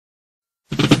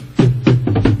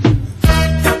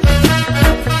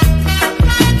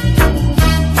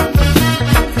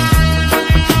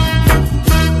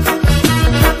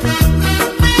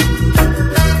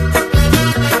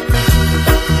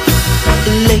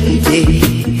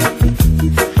lady,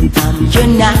 I'm your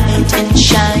knight in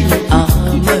shining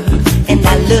armor, and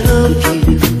I love you.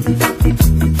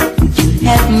 You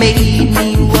have made me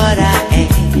what I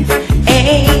am,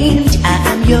 and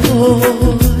I'm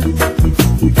yours.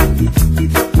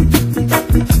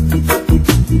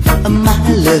 My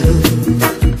love,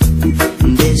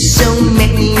 there's so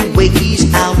many ways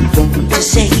I want to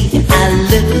say I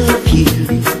love you.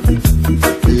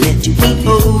 Let me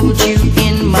hold you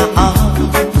in my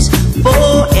arms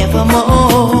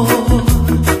forevermore.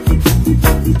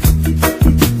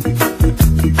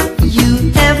 You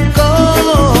have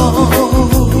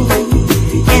gone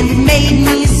and made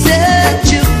me such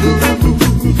a fool.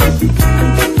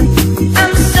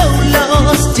 I'm so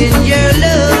lost in your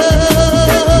love.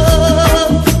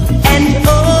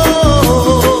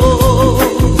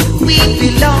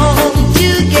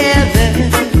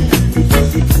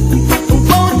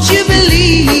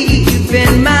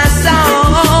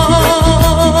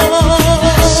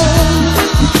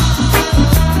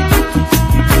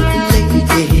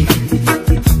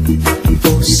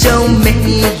 So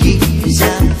many years I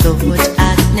thought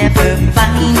I'd never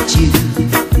find you.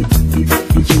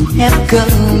 You have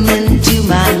come into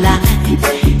my life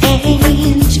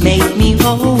and made me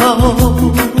whole.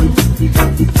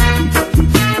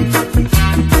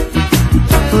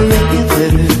 Forever,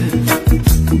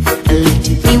 let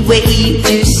me wait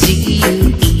to see you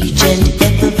each and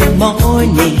every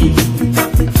morning.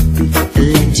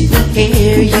 Let me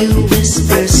hear you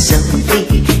whisper softly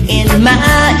in my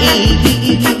ear.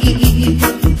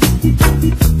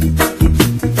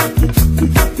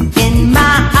 In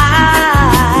my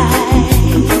eyes,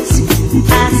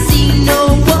 I see no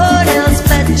one else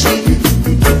but you.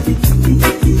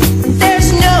 There's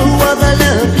no other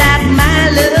love like my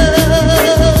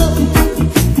love.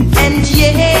 And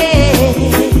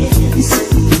yes,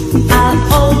 I'll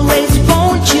always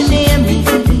want you near me.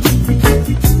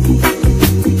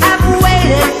 I've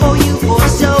waited for you for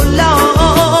so long.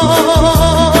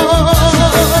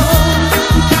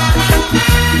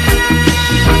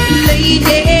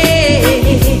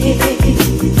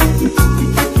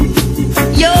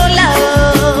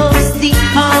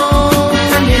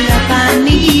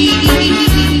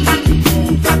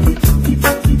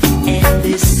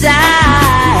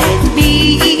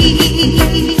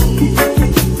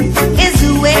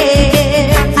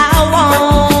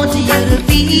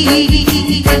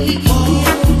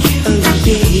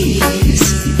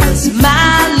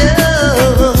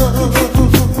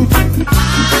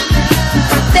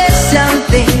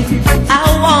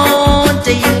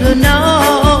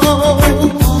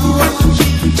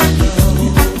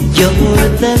 You're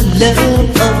the love